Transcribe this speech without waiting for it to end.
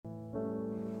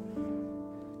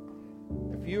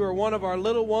you are one of our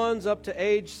little ones up to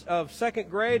age of second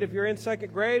grade, if you're in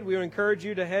second grade, we would encourage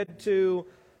you to head to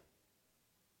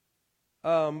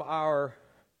our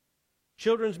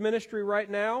children's ministry right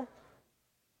now.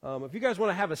 If you guys want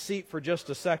to have a seat for just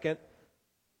a second,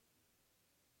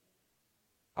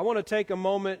 I want to take a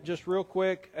moment just real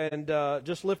quick and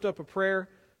just lift up a prayer.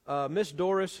 Miss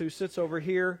Doris, who sits over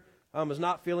here, is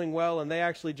not feeling well, and they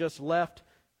actually just left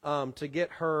to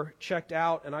get her checked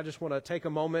out, and I just want to take a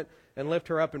moment and lift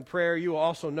her up in prayer. You will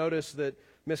also notice that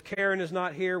Miss Karen is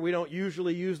not here. We don't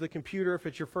usually use the computer if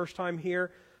it's your first time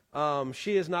here.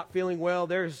 She is not feeling well.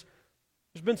 There's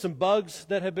been some bugs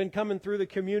that have been coming through the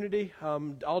community,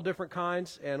 all different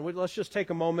kinds, and let's just take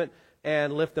a moment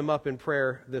and lift them up in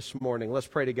prayer this morning. Let's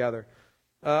pray together.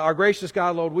 Our gracious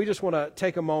God, Lord, we just want to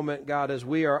take a moment, God, as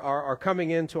we are coming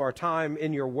into our time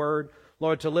in your word,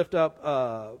 Lord, to lift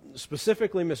up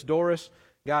specifically Miss Doris.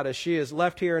 God, as she is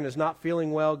left here and is not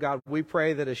feeling well, God, we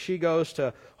pray that as she goes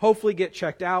to hopefully get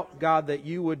checked out, God, that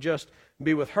you would just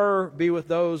be with her, be with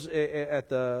those at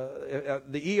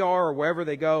the ER or wherever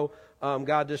they go,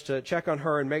 God, just to check on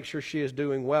her and make sure she is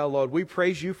doing well. Lord, we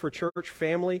praise you for church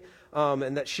family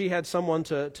and that she had someone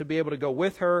to be able to go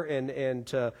with her and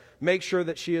to make sure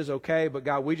that she is okay. But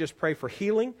God, we just pray for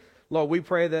healing. Lord, we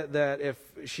pray that if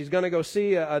she's going to go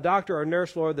see a doctor or a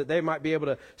nurse, Lord, that they might be able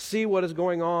to see what is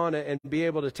going on and be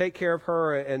able to take care of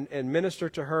her and minister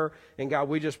to her. And God,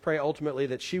 we just pray ultimately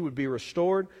that she would be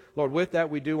restored. Lord, with that,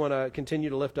 we do want to continue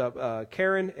to lift up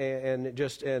Karen and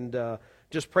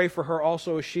just pray for her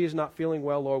also as she is not feeling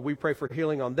well, Lord. We pray for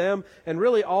healing on them and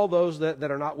really all those that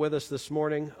are not with us this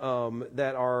morning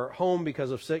that are home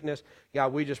because of sickness.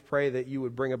 God, we just pray that you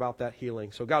would bring about that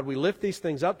healing. So, God, we lift these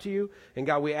things up to you. And,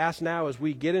 God, we ask now as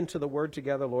we get into the Word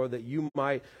together, Lord, that you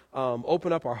might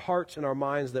open up our hearts and our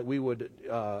minds, that we would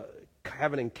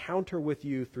have an encounter with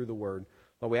you through the Word.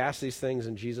 Lord, we ask these things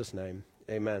in Jesus' name.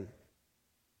 Amen.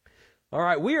 All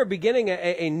right, we are beginning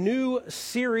a new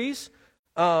series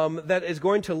that is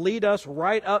going to lead us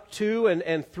right up to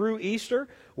and through Easter.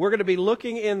 We're going to be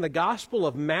looking in the Gospel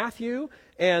of Matthew,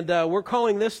 and we're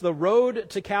calling this the Road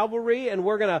to Calvary, and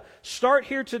we're going to start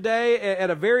here today at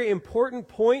a very important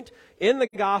point in the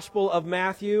Gospel of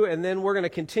Matthew, and then we're going to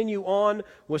continue on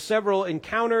with several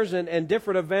encounters and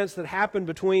different events that happen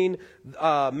between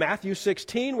Matthew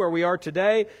 16, where we are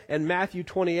today, and Matthew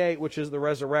 28, which is the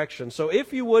resurrection. So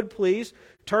if you would please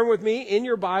turn with me in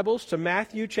your Bibles to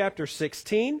Matthew chapter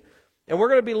 16, and we're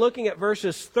going to be looking at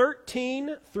verses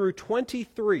 13 through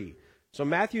 23. So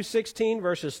Matthew 16,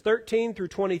 verses 13 through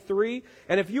 23.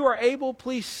 And if you are able,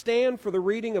 please stand for the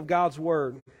reading of God's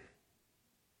Word.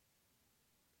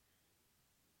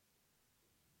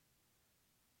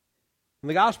 And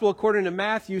the Gospel according to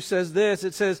Matthew says this.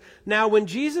 It says, "Now when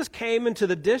Jesus came into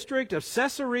the district of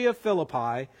Caesarea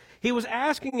Philippi, he was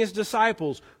asking his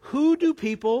disciples, 'Who do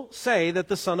people say that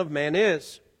the Son of Man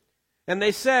is?' And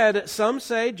they said, 'Some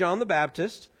say John the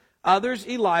Baptist, others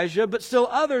Elijah, but still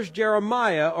others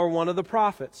Jeremiah or one of the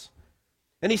prophets.'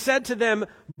 And he said to them,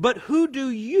 'But who do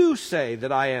you say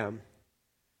that I am?'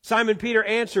 Simon Peter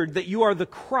answered, 'That you are the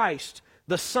Christ,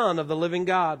 the Son of the living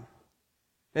God.'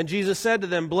 And Jesus said to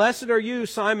them, 'Blessed are you,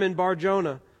 Simon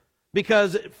Bar-Jonah,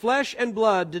 because flesh and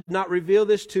blood did not reveal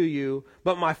this to you,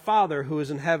 but my Father who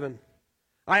is in heaven.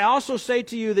 I also say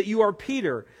to you that you are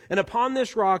Peter, and upon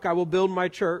this rock I will build my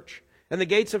church, and the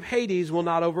gates of Hades will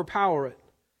not overpower it.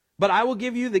 But I will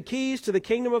give you the keys to the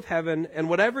kingdom of heaven, and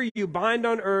whatever you bind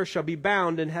on earth shall be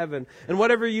bound in heaven, and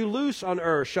whatever you loose on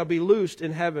earth shall be loosed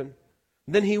in heaven.'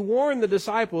 Then he warned the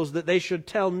disciples that they should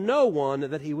tell no one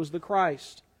that he was the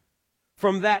Christ.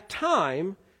 From that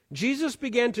time, Jesus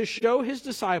began to show his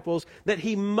disciples that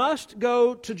he must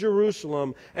go to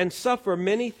Jerusalem and suffer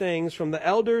many things from the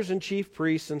elders and chief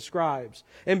priests and scribes,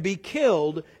 and be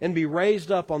killed and be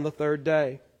raised up on the third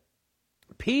day.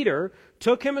 Peter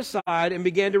took him aside and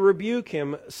began to rebuke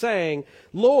him, saying,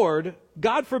 'Lord,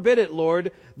 God forbid it,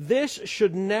 Lord, this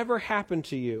should never happen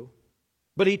to you.'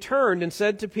 But he turned and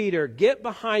said to Peter, 'Get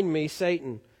behind me,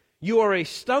 Satan. You are a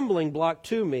stumbling block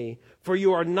to me, for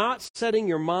you are not setting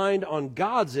your mind on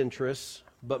God's interests,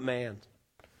 but man's.'"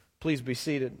 Please be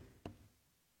seated.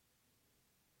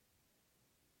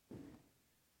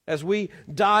 As we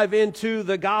dive into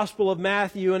the Gospel of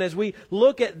Matthew, and as we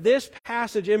look at this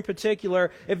passage in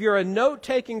particular, if you're a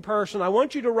note-taking person, I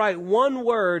want you to write one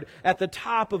word at the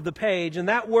top of the page, and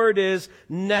that word is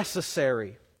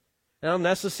necessary. Now,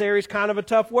 necessary is kind of a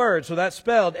tough word, so that's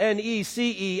spelled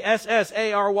Necessary.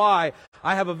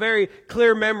 I have a very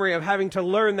clear memory of having to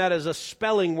learn that as a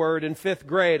spelling word in 5th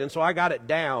grade, and so I got it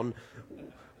down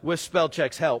with spell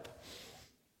check's help.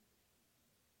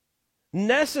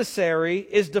 Necessary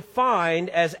is defined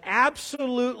as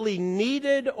absolutely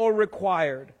needed or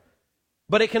required,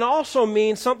 but it can also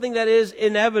mean something that is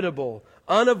inevitable,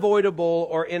 unavoidable,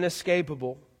 or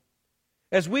inescapable.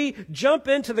 As we jump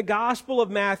into the Gospel of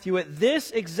Matthew at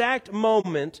this exact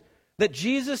moment that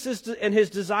Jesus and his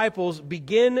disciples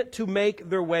begin to make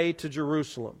their way to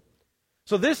Jerusalem.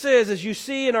 So this is, as you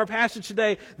see in our passage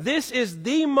today, this is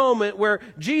the moment where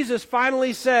Jesus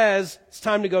finally says, it's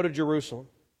time to go to Jerusalem.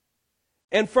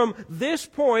 And from this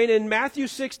point in Matthew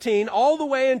 16, all the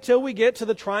way until we get to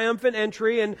the triumphant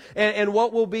entry and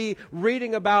what we'll be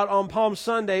reading about on Palm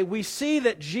Sunday, we see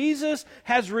that Jesus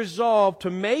has resolved to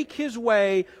make his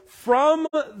way from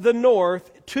the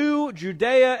north to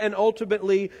Judea and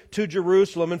ultimately to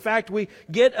Jerusalem. In fact, we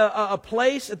get a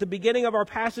place at the beginning of our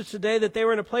passage today that they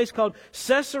were in a place called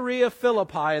Caesarea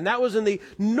Philippi, and that was in the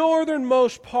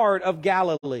northernmost part of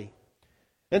Galilee.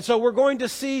 And so we're going to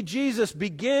see Jesus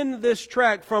begin this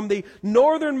trek from the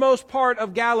northernmost part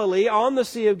of Galilee on the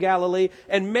Sea of Galilee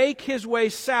and make his way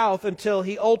south until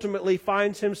he ultimately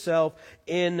finds himself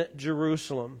in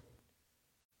Jerusalem.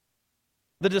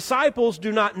 The disciples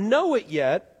do not know it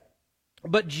yet,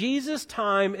 but Jesus'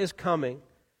 time is coming.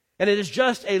 And it is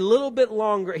just a little bit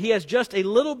longer. He has just a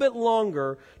little bit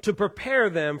longer to prepare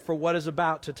them for what is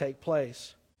about to take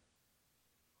place.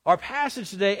 Our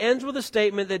passage today ends with a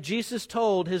statement that Jesus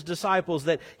told his disciples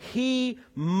that he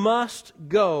must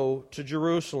go to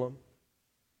Jerusalem.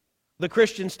 The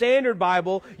Christian Standard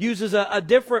Bible uses a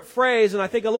different phrase, and I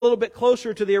think a little bit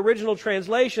closer to the original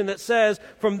translation, that says,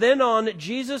 from then on,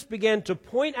 Jesus began to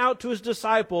point out to his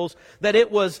disciples that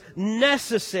it was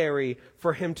necessary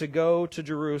for him to go to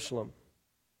Jerusalem.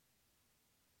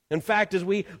 In fact, as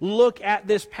we look at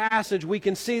this passage, we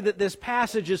can see that this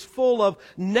passage is full of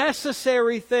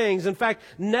necessary things. In fact,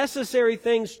 necessary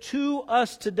things to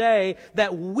us today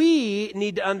that we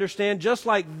need to understand, just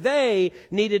like they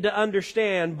needed to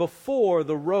understand before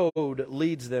the road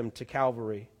leads them to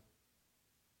Calvary.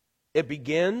 It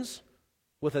begins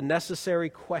with a necessary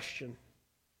question.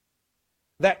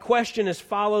 That question is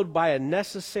followed by a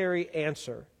necessary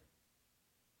answer.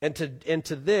 And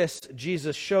to this,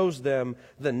 Jesus shows them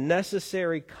the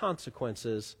necessary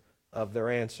consequences of their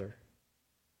answer.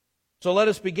 So let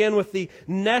us begin with the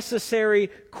necessary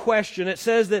question. It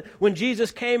says that when Jesus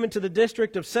came into the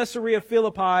district of Caesarea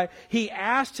Philippi, he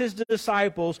asked his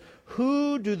disciples,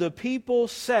 "Who do the people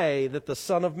say that the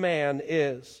Son of Man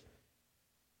is?"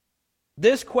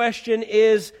 This question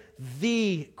is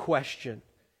the question.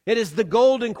 It is the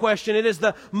golden question. It is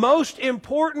the most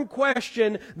important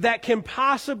question that can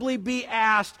possibly be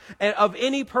asked of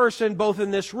any person, both in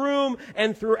this room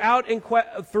and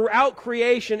throughout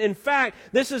creation. In fact,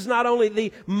 this is not only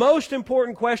the most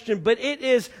important question, but it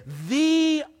is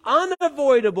the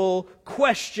unavoidable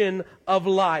question of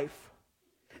life.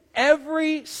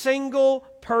 Every single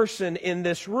person in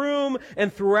this room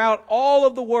and throughout all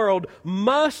of the world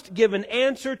must give an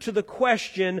answer to the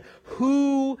question,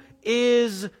 who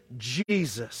is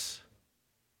Jesus?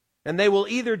 And they will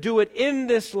either do it in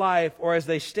this life or as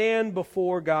they stand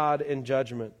before God in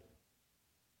judgment.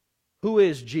 Who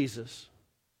is Jesus?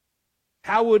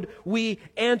 How would we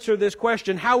answer this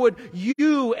question? How would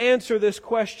you answer this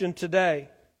question today?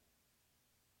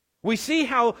 We see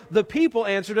how the people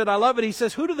answered it. I love it. He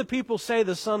says, "Who do the people say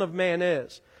the Son of Man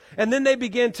is?" And then they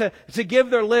begin to give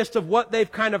their list of what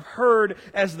they've kind of heard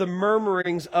as the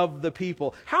murmurings of the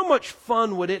people. How much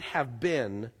fun would it have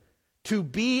been to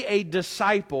be a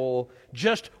disciple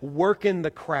just working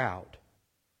the crowd?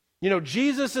 You know,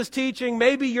 Jesus is teaching.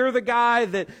 Maybe you're the guy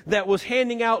that was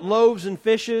handing out loaves and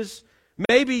fishes.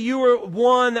 Maybe you were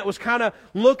one that was kind of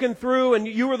looking through, and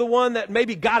you were the one that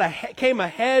maybe came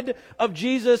ahead of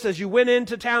Jesus as you went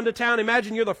into town to town.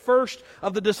 Imagine you're the first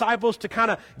of the disciples to kind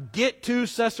of get to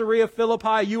Caesarea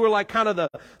Philippi. You were like kind of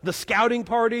the scouting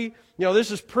party. You know,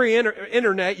 this is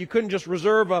pre-internet. You couldn't just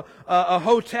reserve a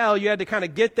hotel. You had to kind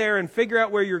of get there and figure out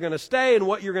where you're going to stay and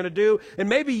what you're going to do. And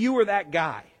maybe you were that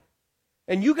guy.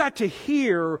 And you got to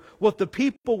hear what the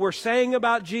people were saying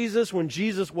about Jesus when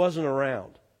Jesus wasn't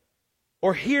around.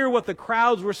 Or hear what the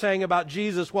crowds were saying about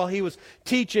Jesus while he was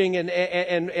teaching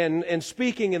and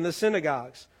speaking in the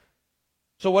synagogues.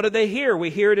 So what did they hear? We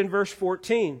hear it in verse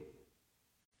 14.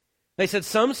 They said,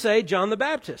 "Some say John the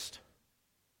Baptist."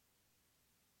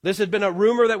 This had been a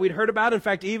rumor that we'd heard about. In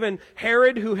fact, even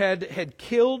Herod, who had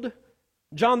killed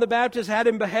John the Baptist, had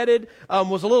him beheaded,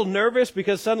 was a little nervous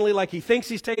because suddenly he thinks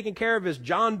he's taking care of his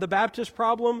John the Baptist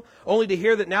problem, only to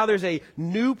hear that now there's a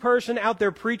new person out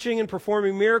there preaching and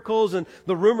performing miracles, and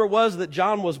the rumor was that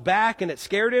John was back, and it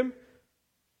scared him.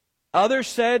 Others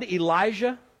said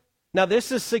Elijah. Now,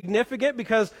 this is significant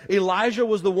because Elijah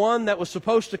was the one that was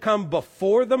supposed to come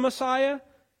before the Messiah,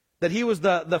 that he was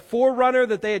the forerunner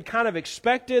that they had kind of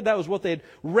expected. That was what they had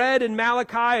read in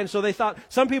Malachi, and so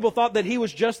some people thought that he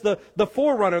was just the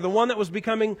forerunner, the one that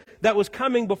was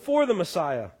coming before the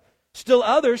Messiah. Still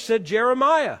others said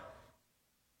Jeremiah,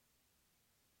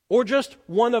 or just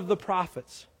one of the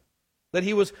prophets, that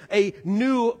he was a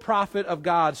new prophet of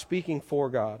God speaking for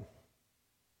God.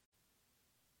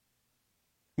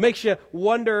 Makes you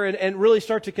wonder and really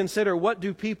start to consider, what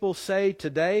do people say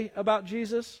today about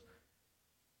Jesus?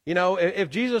 You know,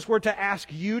 if Jesus were to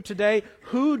ask you today,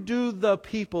 who do the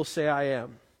people say I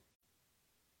am?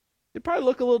 It'd probably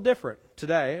look a little different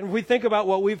today. And if we think about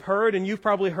what we've heard, and you've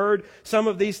probably heard some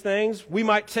of these things, we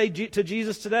might say to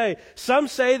Jesus today, some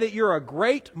say that you're a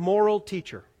great moral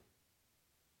teacher.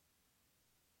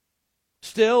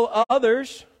 Still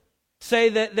others say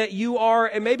that you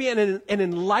are maybe an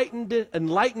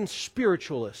enlightened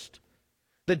spiritualist,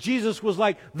 that Jesus was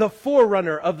like the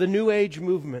forerunner of the New Age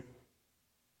movement.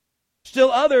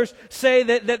 Still others say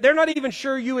that they're not even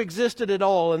sure you existed at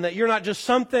all, and that you're not just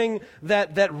something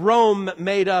that Rome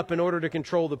made up in order to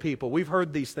control the people. We've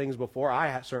heard these things before.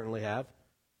 I certainly have.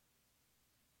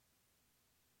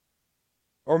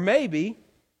 Or maybe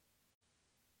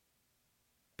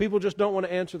people just don't want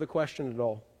to answer the question at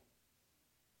all.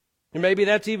 And maybe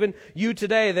that's even you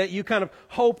today, that you kind of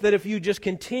hope that if you just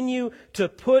continue to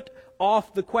put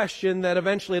off the question, that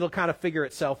eventually it'll kind of figure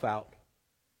itself out.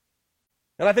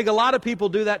 And I think a lot of people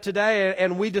do that today,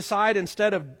 and we decide,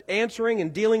 instead of answering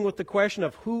and dealing with the question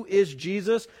of who is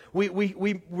Jesus, we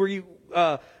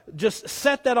just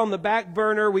set that on the back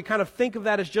burner. We kind of think of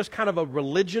that as just kind of a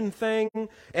religion thing.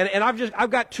 And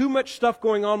I've got too much stuff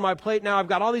going on my plate now. I've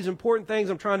got all these important things.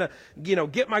 I'm trying to,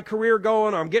 get my career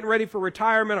going, or I'm getting ready for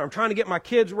retirement, or I'm trying to get my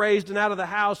kids raised and out of the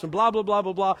house, and blah, blah, blah,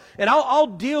 blah, blah. And I'll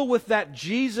deal with that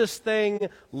Jesus thing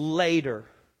later.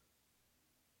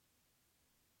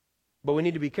 But we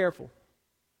need to be careful.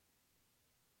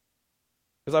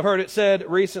 Because I've heard it said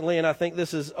recently, and I think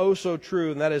this is oh so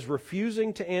true, and that is,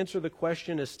 refusing to answer the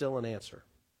question is still an answer.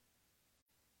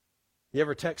 You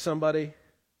ever text somebody,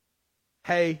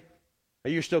 hey,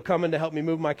 are you still coming to help me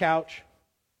move my couch?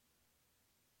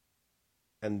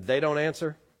 And they don't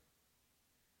answer?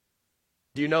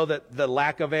 Do you know that the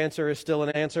lack of answer is still an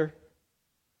answer?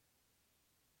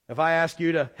 If I ask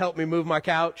you to help me move my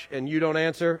couch and you don't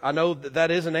answer, I know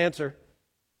that is an answer.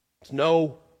 It's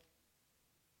no.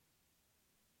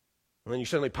 And then you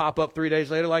suddenly pop up 3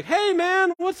 days later like, hey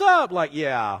man, what's up? Like,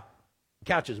 yeah, the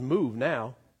couch is moved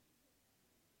now.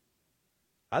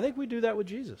 I think we do that with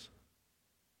Jesus.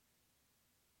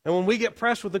 And when we get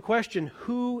pressed with the question,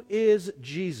 who is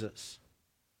Jesus?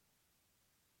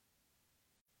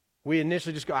 We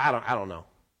initially just go, I don't know.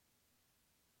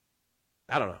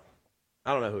 I don't know.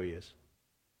 I don't know who he is.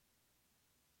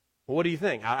 Well, what do you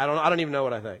think? I don't even know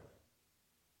what I think.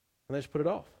 And they just put it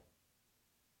off.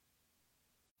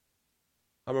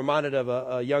 I'm reminded of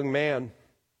a young man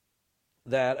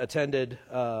that attended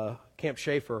Camp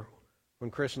Schaefer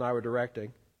when Chris and I were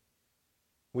directing.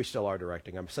 We still are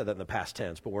directing. I've said that in the past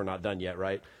tense, but we're not done yet,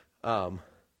 right? And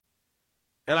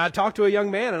I talked to a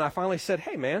young man, and I finally said,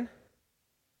 hey, man,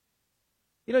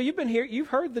 you've been here, you've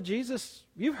heard the Jesus,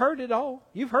 you've heard it all.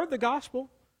 You've heard the gospel.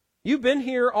 You've been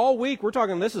here all week. We're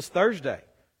talking, this is Thursday.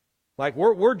 Like,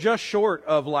 we're just short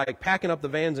of, like, packing up the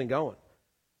vans and going.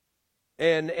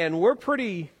 And we're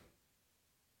pretty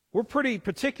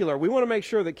particular. We want to make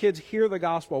sure that kids hear the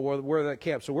gospel while we're at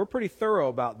camp. So we're pretty thorough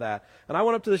about that. And I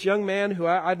went up to this young man who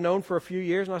I'd known for a few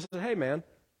years, and I said, hey, man,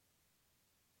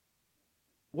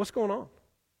 what's going on?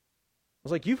 I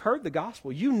was like, you've heard the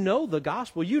gospel. You know the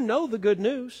gospel. You know the good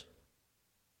news.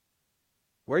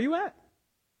 Where are you at?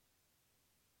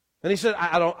 And he said,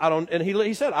 I don't, and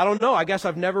he said, I don't know. I guess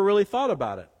I've never really thought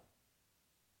about it.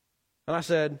 And I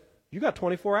said, you got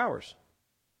 24 hours.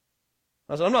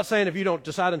 I said, I'm not saying if you don't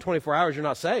decide in 24 hours you're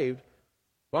not saved.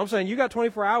 But I'm saying you got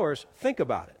 24 hours. Think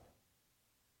about it.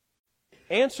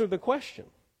 Answer the question.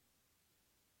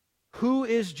 Who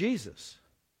is Jesus?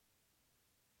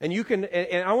 And you can,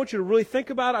 and I want you to really think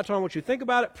about it. I want you to think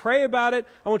about it, pray about it.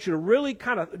 I want you to really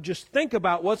kind of just think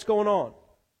about what's going on.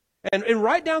 And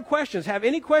write down questions. Have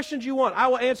any questions you want. I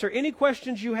will answer any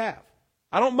questions you have.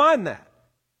 I don't mind that.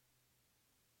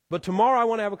 But tomorrow I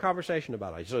want to have a conversation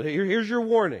about it. So here's your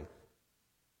warning.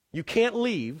 You can't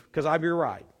leave because I'm your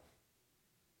ride.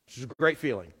 Which is a great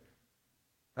feeling.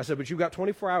 I said, but you've got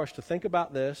 24 hours to think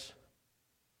about this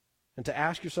and to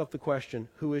ask yourself the question,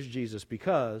 who is Jesus?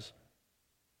 Because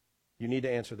you need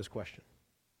to answer this question.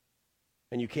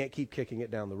 And you can't keep kicking it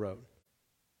down the road.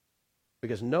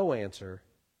 Because no answer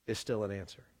is still an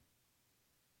answer.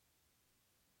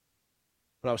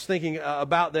 When I was thinking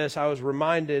about this, I was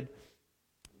reminded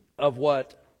of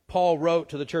what Paul wrote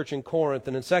to the church in Corinth.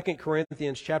 And in 2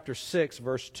 Corinthians chapter 6,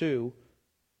 verse 2,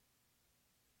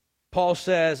 Paul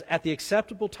says, "At the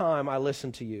acceptable time I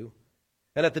listened to you,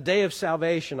 and at the day of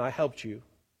salvation I helped you.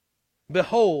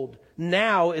 Behold,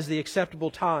 now is the acceptable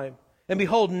time, and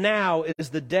behold, now is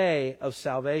the day of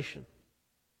salvation."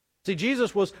 See,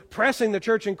 Jesus was pressing the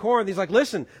church in Corinth. He's like,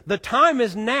 listen, the time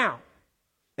is now.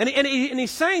 And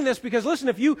he's saying this because, listen,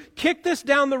 if you kick this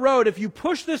down the road, if you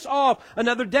push this off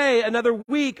another day, another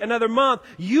week, another month,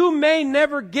 you may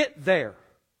never get there.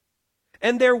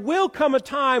 And there will come a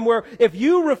time where if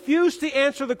you refuse to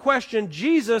answer the question,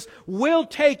 Jesus will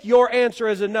take your answer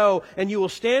as a no, and you will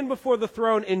stand before the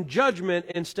throne in judgment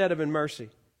instead of in mercy.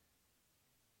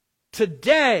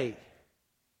 Today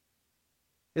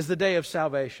is the day of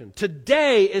salvation.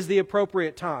 Today is the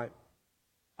appropriate time.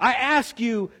 I ask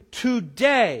you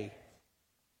today,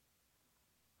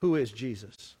 who is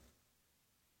Jesus?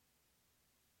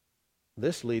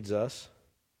 This leads us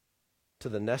to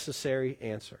the necessary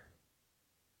answer.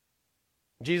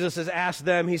 Jesus has asked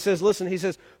them, he says, listen, he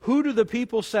says, who do the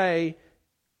people say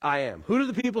I am? Who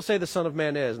do the people say the Son of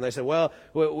Man is? And they say, well,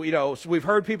 you know, we've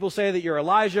heard people say that you're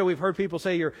Elijah. We've heard people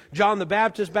say you're John the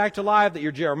Baptist back to life, that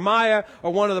you're Jeremiah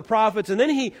or one of the prophets. And then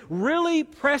he really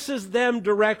presses them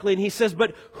directly and he says,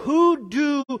 but who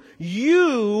do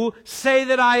you say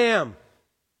that I am?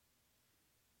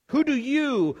 Who do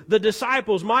you, the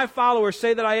disciples, my followers,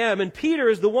 say that I am? And Peter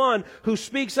is the one who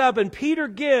speaks up, and Peter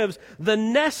gives the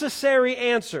necessary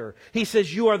answer. He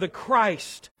says, you are the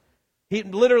Christ. He,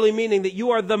 literally meaning that you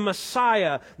are the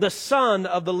Messiah, the Son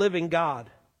of the living God.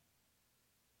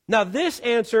 Now, this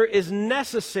answer is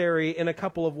necessary in a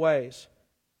couple of ways.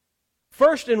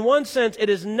 First, in one sense, it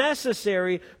is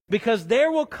necessary because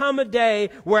there will come a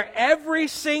day where every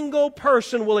single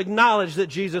person will acknowledge that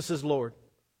Jesus is Lord.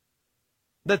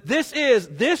 That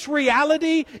this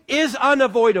reality is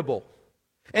unavoidable.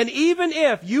 And even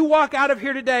if you walk out of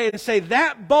here today and say,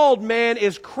 that bald man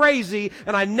is crazy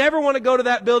and I never want to go to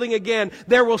that building again,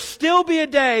 there will still be a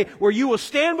day where you will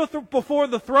stand before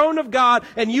the throne of God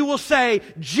and you will say,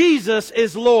 Jesus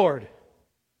is Lord.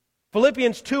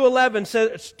 Philippians 2:11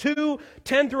 says,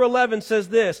 2:10 through 11 says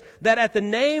this, that at the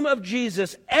name of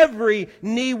Jesus, every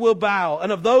knee will bow, and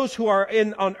of those who are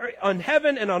on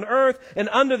heaven and on earth and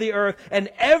under the earth, and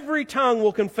every tongue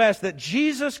will confess that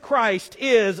Jesus Christ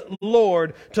is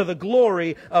Lord to the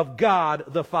glory of God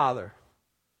the Father.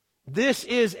 This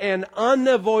is an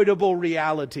unavoidable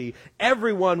reality.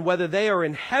 Everyone, whether they are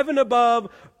in heaven above,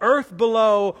 earth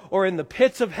below, or in the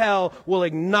pits of hell, will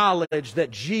acknowledge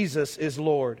that Jesus is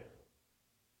Lord.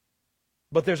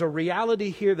 But there's a reality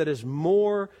here that is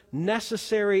more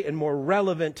necessary and more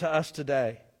relevant to us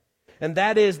today. And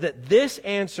that is that this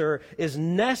answer is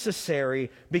necessary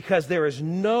because there is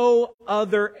no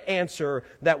other answer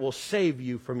that will save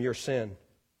you from your sin.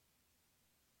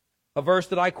 A verse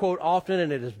that I quote often,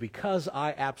 and it is because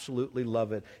I absolutely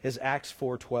love it, is Acts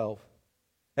 4:12.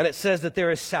 And it says that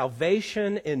there is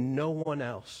salvation in no one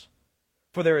else.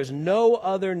 For there is no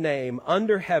other name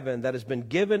under heaven that has been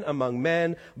given among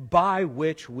men by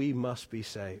which we must be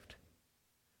saved.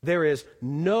 There is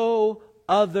no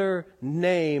other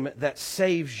name that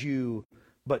saves you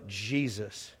but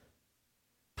Jesus.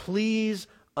 Please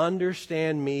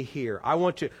understand me here. I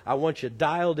want you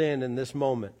dialed in this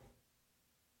moment.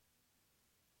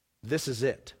 This is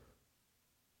it.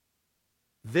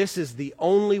 This is the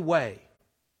only way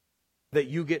that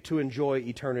you get to enjoy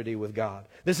eternity with God.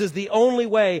 This is the only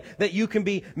way that you can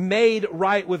be made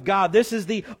right with God. This is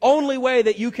the only way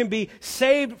that you can be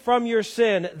saved from your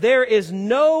sin. There is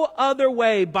no other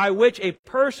way by which a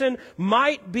person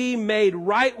might be made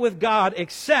right with God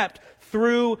except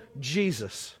through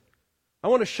Jesus. I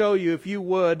want to show you, if you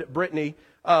would, Brittany,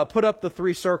 put up the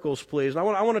 3 circles, please. I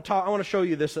want to show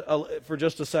you this for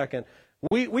just a second.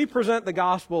 We present the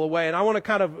gospel away, and I want to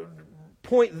kind of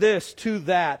point this to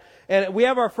that. And we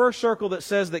have our first circle that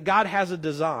says that God has a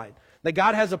design, that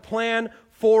God has a plan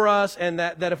for us, and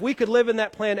that if we could live in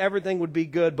that plan, everything would be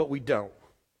good, but we don't.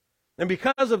 And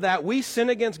because of that, we sin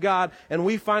against God, and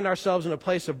we find ourselves in a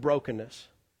place of brokenness.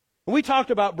 When we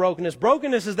talked about brokenness,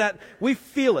 brokenness is that we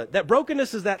feel it. That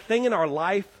brokenness is that thing in our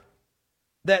life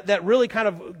that really kind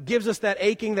of gives us that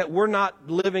aching that we're not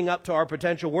living up to our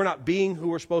potential, we're not being who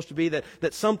we're supposed to be,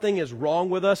 that something is wrong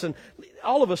with us. And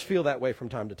all of us feel that way from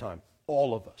time to time.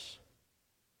 All of us.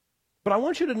 But I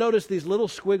want you to notice these little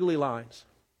squiggly lines.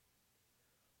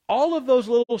 All of those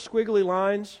little squiggly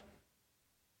lines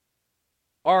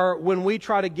are when we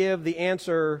try to give the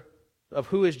answer of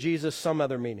who is Jesus some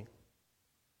other meaning.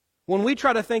 When we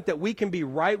try to think that we can be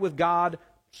right with God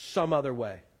some other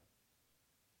way.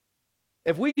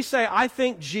 If we say, I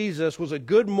think Jesus was a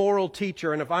good moral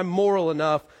teacher, and if I'm moral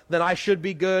enough, then I should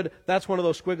be good, that's one of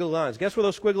those squiggly lines. Guess where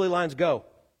those squiggly lines go?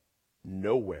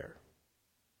 Nowhere.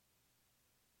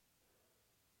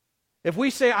 If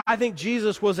we say, I think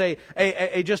Jesus was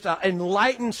just an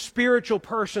enlightened spiritual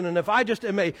person, and if I just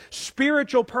am a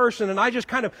spiritual person and I just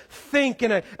kind of think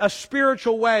in a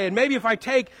spiritual way, and maybe if I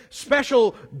take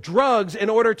special drugs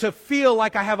in order to feel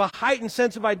like I have a heightened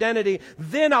sense of identity,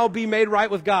 then I'll be made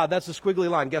right with God. That's the squiggly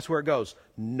line. Guess where it goes?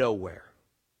 Nowhere.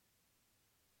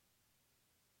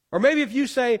 Or maybe if you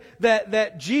say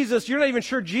that Jesus, you're not even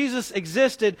sure Jesus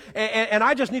existed, and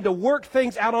I just need to work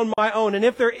things out on my own. And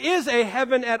if there is a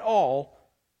heaven at all,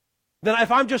 then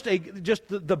if I'm just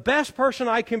the best person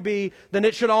I can be, then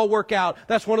it should all work out.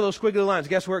 That's one of those squiggly lines.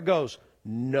 Guess where it goes?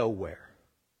 Nowhere.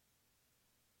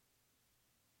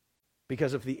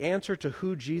 Because if the answer to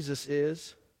who Jesus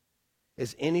is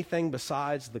anything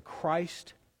besides the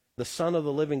Christ, the Son of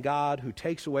the living God who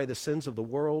takes away the sins of the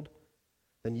world,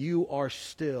 then you are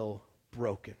still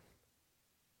broken.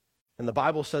 And the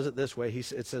Bible says it this way.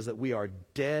 It says that we are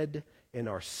dead in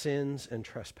our sins and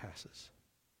trespasses.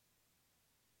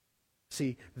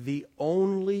 See, the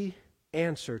only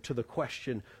answer to the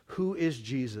question, who is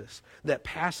Jesus, that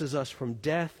passes us from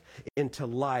death into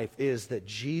life is that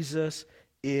Jesus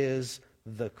is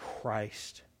the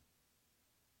Christ.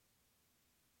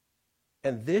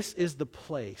 And this is the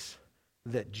place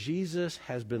that Jesus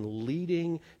has been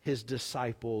leading his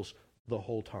disciples the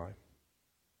whole time.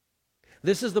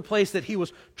 This is the place that he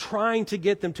was trying to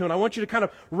get them to. And I want you to kind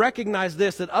of recognize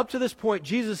this, that up to this point,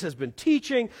 Jesus has been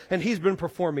teaching, and he's been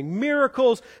performing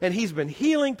miracles, and he's been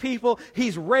healing people.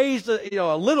 He's raised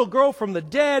a little girl from the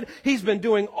dead. He's been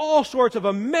doing all sorts of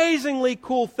amazingly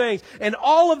cool things. And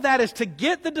all of that is to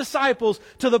get the disciples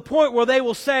to the point where they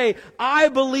will say, I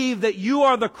believe that you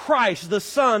are the Christ, the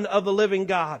Son of the living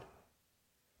God.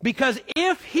 Because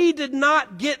if he did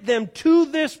not get them to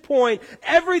this point,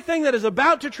 everything that is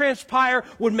about to transpire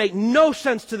would make no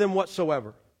sense to them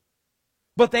whatsoever.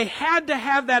 But they had to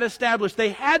have that established.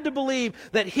 They had to believe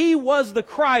that he was the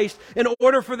Christ in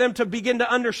order for them to begin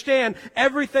to understand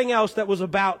everything else that was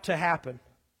about to happen.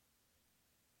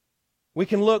 We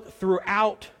can look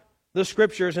throughout the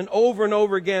Scriptures, and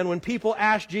over again, when people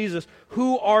asked Jesus,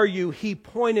 who are you? He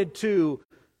pointed to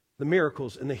the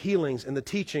miracles and the healings and the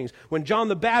teachings. When John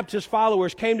the Baptist's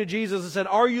followers came to Jesus and said,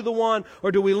 are you the one,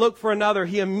 or do we look for another?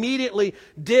 He immediately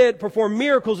did perform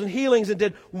miracles and healings and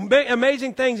did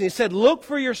amazing things. And he said, look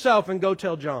for yourself and go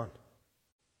tell John.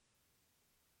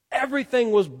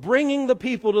 Everything was bringing the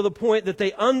people to the point that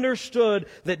they understood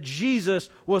that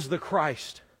Jesus was the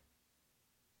Christ.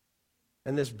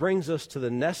 And this brings us to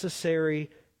the necessary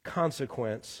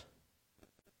consequence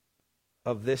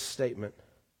of this statement.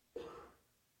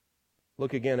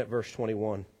 Look again at verse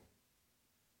 21.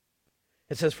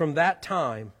 It says, from that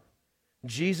time,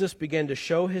 Jesus began to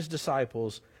show his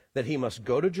disciples that he must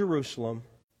go to Jerusalem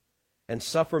and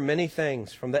suffer many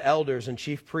things from the elders and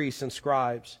chief priests and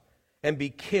scribes, and be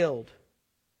killed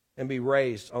and be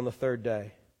raised on the third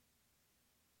day.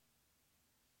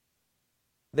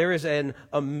 There is an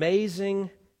amazing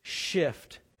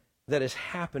shift that is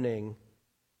happening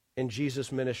in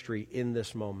Jesus' ministry in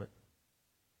this moment.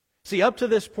 See, up to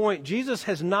this point, Jesus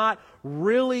has not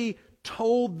really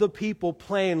told the people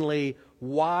plainly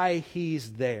why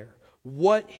he's there,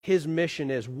 what his mission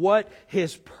is, what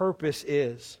his purpose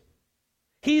is.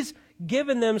 He's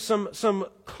given them some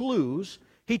clues.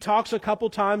 He talks a couple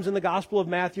times in the Gospel of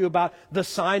Matthew about the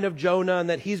sign of Jonah, and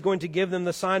that he's going to give them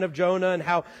the sign of Jonah, and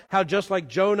how just like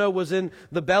Jonah was in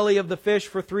the belly of the fish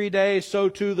for 3 days, so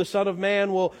too the Son of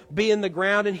Man will be in the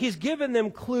ground. And he's given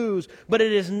them clues, but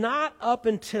it is not up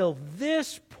until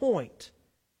this point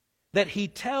that he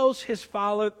tells his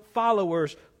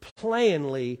followers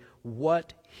plainly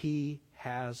what he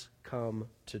has come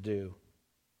to do.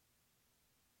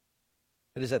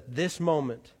 It is at this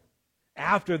moment,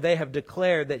 after they have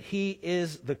declared that he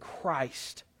is the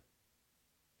Christ,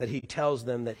 that he tells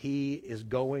them that he is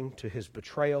going to his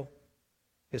betrayal,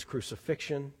 his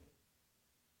crucifixion,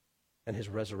 and his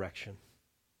resurrection.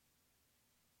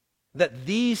 That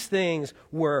these things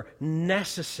were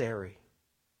necessary,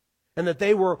 and that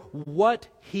they were what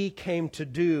he came to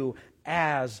do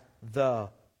as the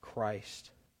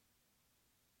Christ.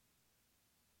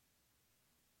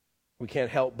 We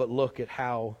can't help but look at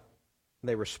how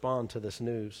they respond to this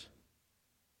news.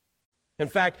 In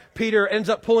fact, Peter ends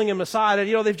up pulling him aside,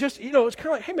 and they've just, it's kind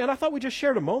of like, hey man, I thought we just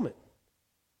shared a moment.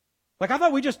 Like, I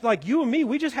thought we just, like you and me,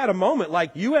 we just had a moment.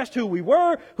 Like, you asked who we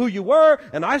were, who you were,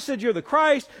 and I said you're the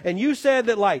Christ, and you said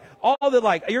that, like, all that,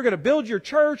 like, you're going to build your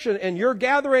church, and you're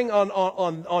gathering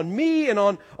on me and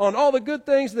on all the good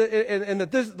things, and that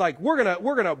this, like, we're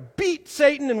gonna beat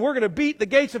Satan, and we're gonna beat the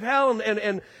gates of hell,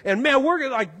 and man, we're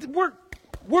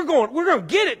gonna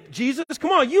get it, Jesus. Come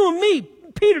on, you and me,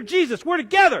 Peter, Jesus, we're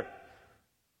together.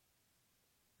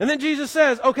 And then Jesus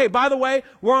says, okay, by the way,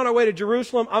 we're on our way to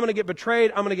Jerusalem. I'm going to get betrayed.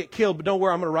 I'm going to get killed. But don't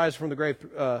worry, I'm going to rise from the grave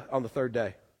on the third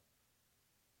day.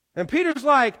 And Peter's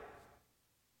like,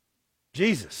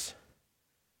 Jesus,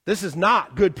 this is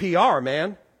not good PR,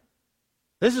 man.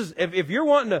 This is, if you're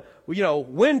wanting to,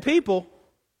 win people,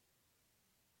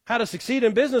 how to succeed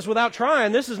in business without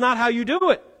trying, this is not how you do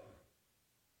it.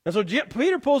 And so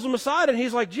Peter pulls him aside and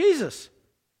he's like, Jesus,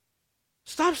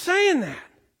 stop saying that.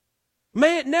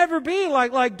 May it never be.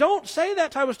 Like, don't say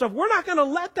that type of stuff. We're not going to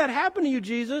let that happen to you,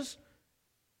 Jesus.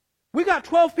 We got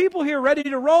 12 people here ready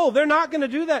to roll. They're not going to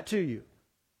do that to you.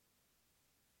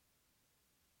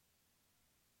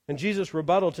 And Jesus'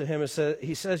 rebuttal to him is,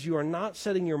 he says, you are not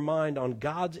setting your mind on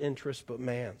God's interest, but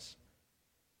man's.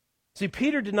 See,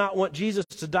 Peter did not want Jesus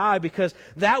to die because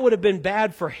that would have been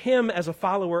bad for him as a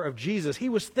follower of Jesus. He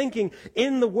was thinking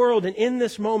in the world and in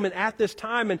this moment at this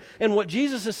time. And what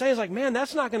Jesus is saying is like, man,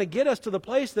 that's not going to get us to the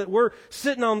place that we're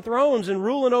sitting on thrones and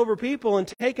ruling over people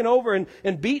and taking over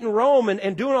and beating Rome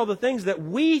and doing all the things that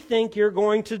we think you're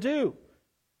going to do.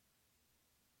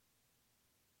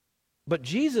 But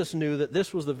Jesus knew that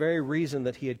this was the very reason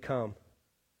that he had come.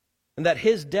 And that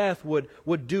his death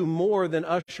would do more than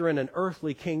usher in an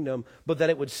earthly kingdom, but that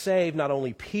it would save not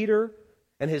only Peter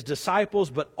and his disciples,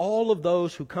 but all of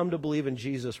those who come to believe in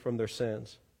Jesus from their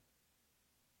sins.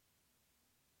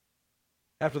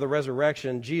 After the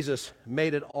resurrection, Jesus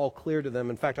made it all clear to them.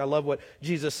 In fact, I love what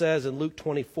Jesus says in Luke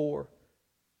 24.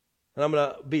 And I'm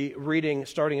going to be reading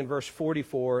starting in verse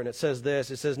 44, and it says this.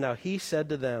 It says, now he said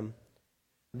to them,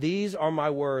 these are my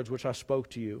words which I spoke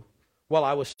to you while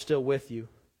I was still with you,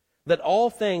 that all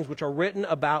things which are written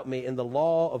about me in the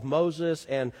law of Moses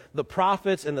and the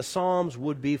prophets and the Psalms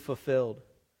would be fulfilled.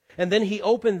 And then he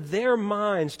opened their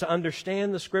minds to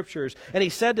understand the Scriptures. And he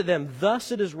said to them,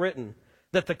 thus it is written,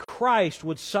 that the Christ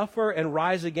would suffer and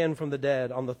rise again from the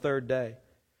dead on the third day,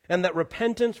 and that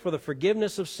repentance for the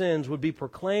forgiveness of sins would be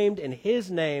proclaimed in his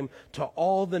name to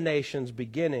all the nations,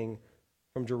 beginning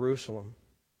from Jerusalem.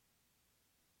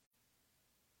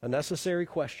 A necessary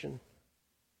question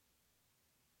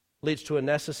leads to a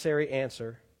necessary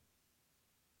answer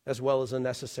as well as a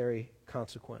necessary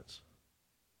consequence.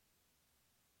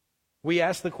 We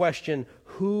ask the question,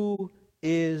 who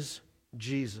is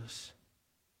Jesus?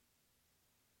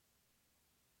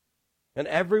 And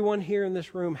everyone here in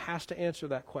this room has to answer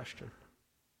that question.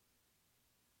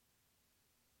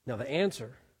 Now the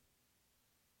answer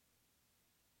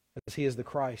is he is the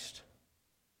Christ,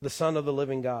 the Son of the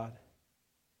living God.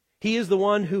 He is the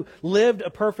one who lived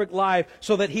a perfect life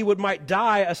so that he might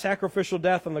die a sacrificial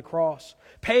death on the cross,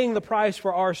 paying the price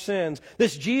for our sins.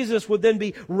 This Jesus would then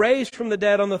be raised from the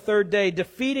dead on the third day,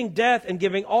 defeating death and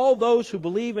giving all those who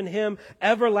believe in him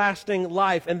everlasting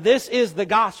life. And this is the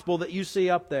gospel that you see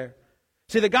up there.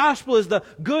 See, the gospel is the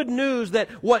good news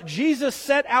that what Jesus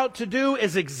set out to do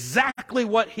is exactly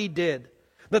what he did.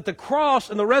 That the cross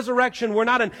and the resurrection were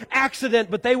not an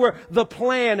accident, but they were the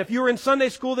plan. If you were in Sunday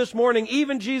school this morning,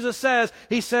 even Jesus says,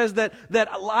 he says that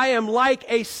I am like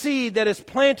a seed that is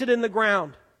planted in the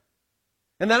ground.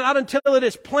 And that not until it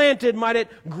is planted might it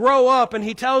grow up. And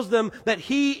he tells them that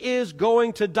he is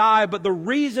going to die. But the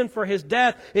reason for his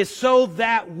death is so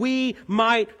that we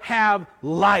might have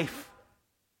life.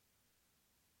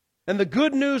 And the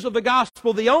good news of the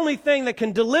gospel, the only thing that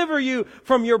can deliver you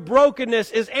from your brokenness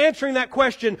is answering that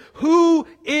question, who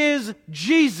is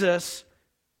Jesus?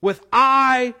 With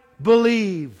I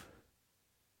believe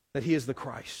that he is the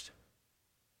Christ.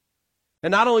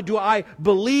 And not only do I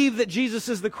believe that Jesus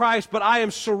is the Christ, but I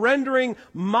am surrendering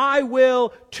my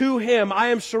will to him. I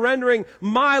am surrendering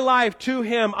my life to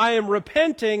him. I am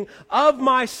repenting of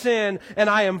my sin, and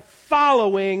I am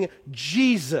following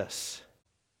Jesus.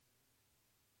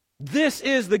 This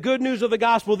is the good news of the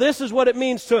gospel. This is what it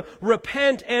means to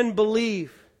repent and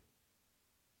believe.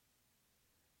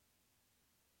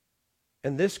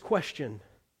 And this question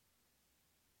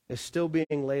is still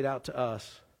being laid out to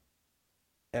us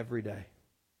every day.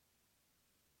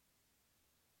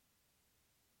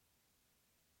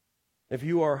 If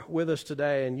you are with us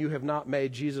today and you have not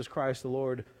made Jesus Christ the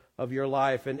Lord of your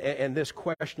life, and this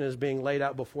question is being laid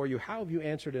out before you, how have you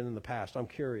answered it in the past? I'm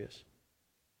curious.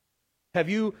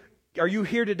 Are you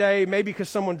here today maybe because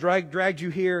someone dragged you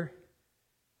here?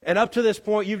 And up to this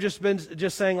point, you've just been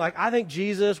just saying, like, I think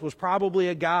Jesus was probably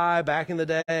a guy back in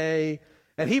the day,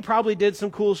 and he probably did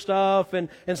some cool stuff, and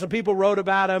some people wrote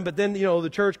about him, but then, the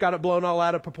church got it blown all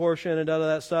out of proportion and all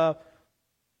that stuff.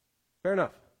 Fair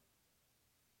enough.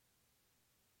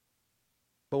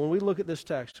 But when we look at this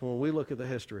text, when we look at the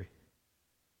history,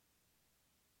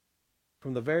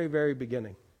 from the very, very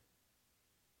beginning,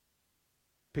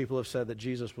 people have said that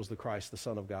Jesus was the Christ, the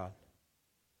Son of God.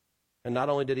 And not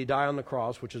only did he die on the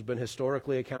cross, which has been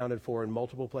historically accounted for in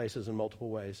multiple places in multiple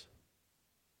ways,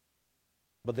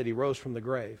 but that he rose from the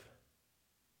grave.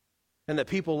 And that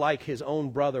people like his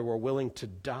own brother were willing to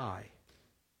die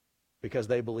because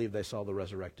they believed they saw the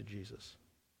resurrected Jesus.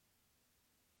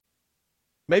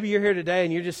 Maybe you're here today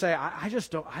and you just say, I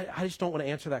just don't want to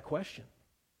answer that question.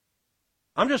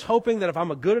 I'm just hoping that if I'm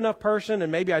a good enough person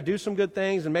and maybe I do some good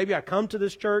things and maybe I come to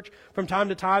this church from time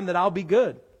to time that I'll be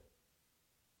good.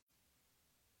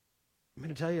 I'm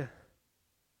going to tell you,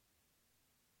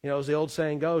 as the old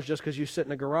saying goes, just because you sit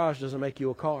in a garage doesn't make you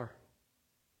a car.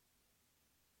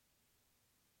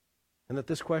 And that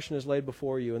this question is laid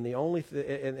before you, and the only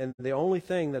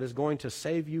thing that is going to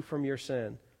save you from your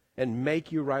sin and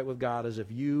make you right with God is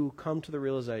if you come to the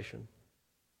realization,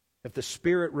 if the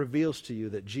Spirit reveals to you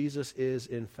that Jesus is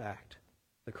in fact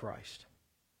the Christ.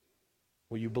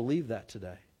 Will you believe that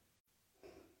today?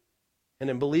 And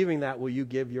in believing that, will you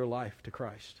give your life to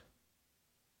Christ?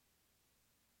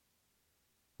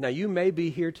 Now, you may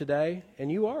be here today,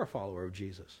 and you are a follower of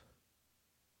Jesus.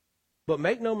 But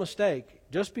make no mistake,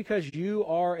 just because you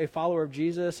are a follower of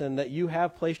Jesus and that you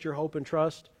have placed your hope and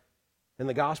trust in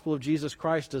the gospel of Jesus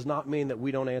Christ does not mean that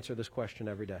we don't answer this question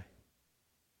every day.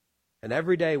 And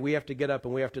every day we have to get up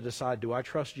and we have to decide, do I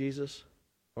trust Jesus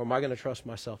or am I going to trust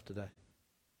myself today?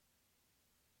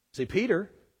 See,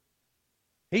 Peter,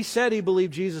 he said he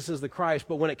believed Jesus is the Christ,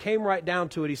 but when it came right down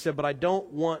to it, he said, but I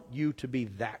don't want you to be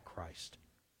that Christ.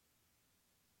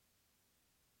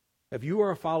 If you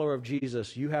are a follower of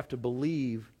Jesus, you have to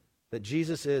believe that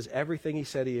Jesus is everything he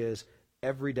said he is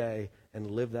every day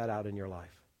and live that out in your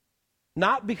life.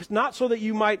 Not so that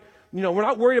you might, we're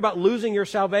not worried about losing your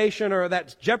salvation or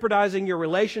that's jeopardizing your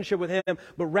relationship with him,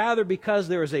 but rather because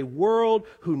there is a world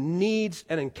who needs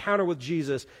an encounter with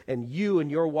Jesus, and you and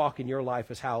your walk in your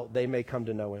life is how they may come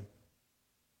to know him.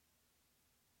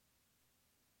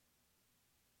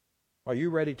 Are you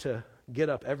ready to get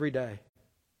up every day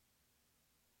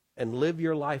and live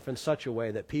your life in such a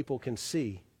way that people can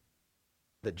see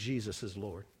that Jesus is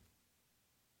Lord?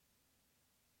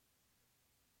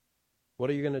 What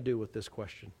are you going to do with this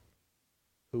question?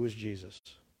 Who is Jesus?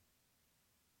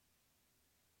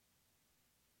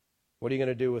 What are you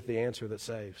going to do with the answer that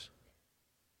saves?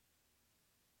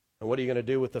 And what are you going to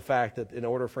do with the fact that in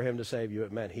order for him to save you,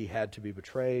 it meant he had to be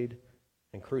betrayed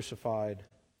and crucified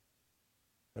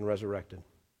and resurrected?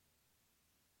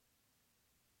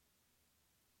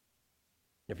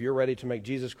 If you're ready to make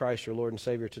Jesus Christ your Lord and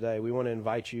Savior today, we want to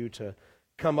invite you to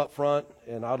come up front,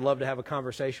 and I'd love to have a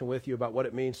conversation with you about what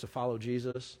it means to follow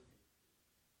Jesus.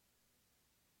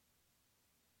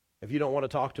 If you don't want to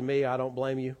talk to me, I don't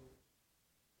blame you.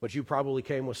 But you probably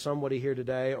came with somebody here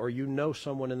today, or you know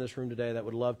someone in this room today that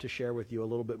would love to share with you a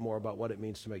little bit more about what it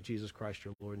means to make Jesus Christ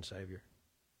your Lord and Savior.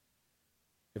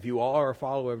 If you are a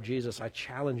follower of Jesus, I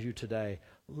challenge you today,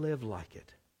 live like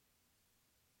it.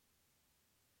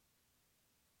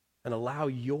 And allow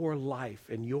your life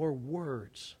and your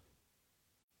words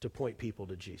to point people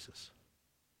to Jesus.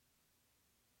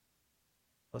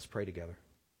 Let's pray together.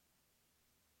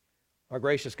 Our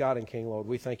gracious God and King, Lord,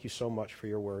 we thank you so much for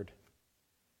your word.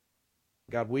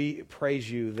 God, we praise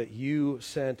you that you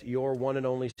sent your one and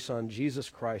only Son, Jesus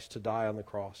Christ, to die on the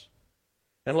cross.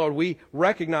 And Lord, we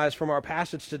recognize from our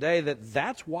passage today that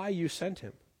that's why you sent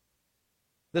him.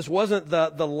 This wasn't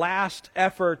the last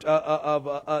effort of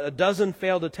a dozen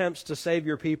failed attempts to save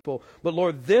your people. But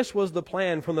Lord, this was the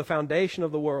plan from the foundation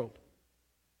of the world.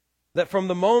 That from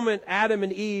the moment Adam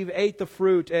and Eve ate the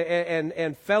fruit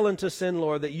and fell into sin,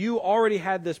 Lord, that you already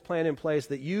had this plan in place,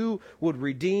 that you would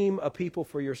redeem a people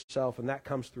for yourself, and that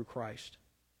comes through Christ.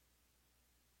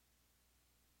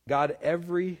 God,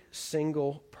 every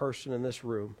single person in this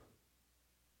room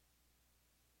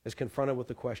is confronted with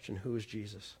the question, who is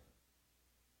Jesus?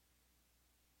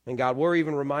 And God, we're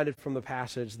even reminded from the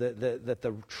passage that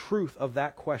the truth of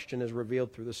that question is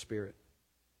revealed through the Spirit.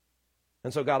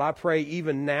 And so, God, I pray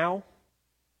even now,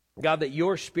 God, that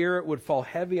your Spirit would fall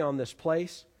heavy on this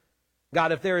place.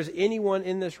 God, if there is anyone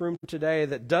in this room today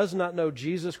that does not know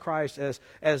Jesus Christ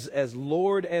as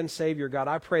Lord and Savior, God,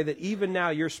 I pray that even now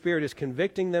your Spirit is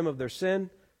convicting them of their sin,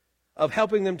 of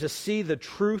helping them to see the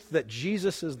truth that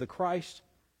Jesus is the Christ.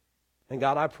 And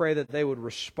God, I pray that they would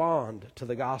respond to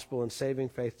the gospel and saving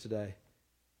faith today,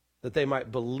 that they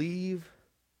might believe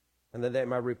and that they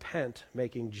might repent,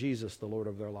 making Jesus the Lord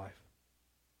of their life.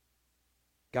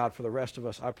 God, for the rest of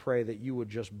us, I pray that you would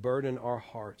just burden our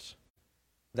hearts,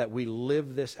 that we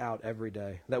live this out every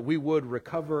day, that we would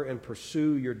recover and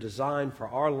pursue your design for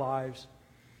our lives,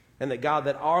 and that, God,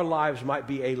 that our lives might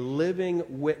be a living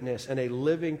witness and a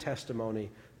living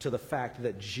testimony to the fact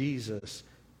that Jesus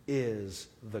is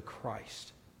the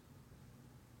Christ.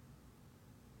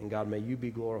 And God, may you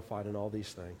be glorified in all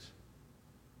these things.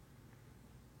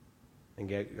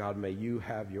 And God, may you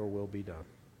have your will be done.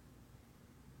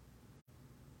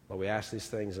 Lord, we ask these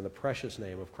things in the precious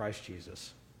name of Christ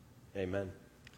Jesus. Amen.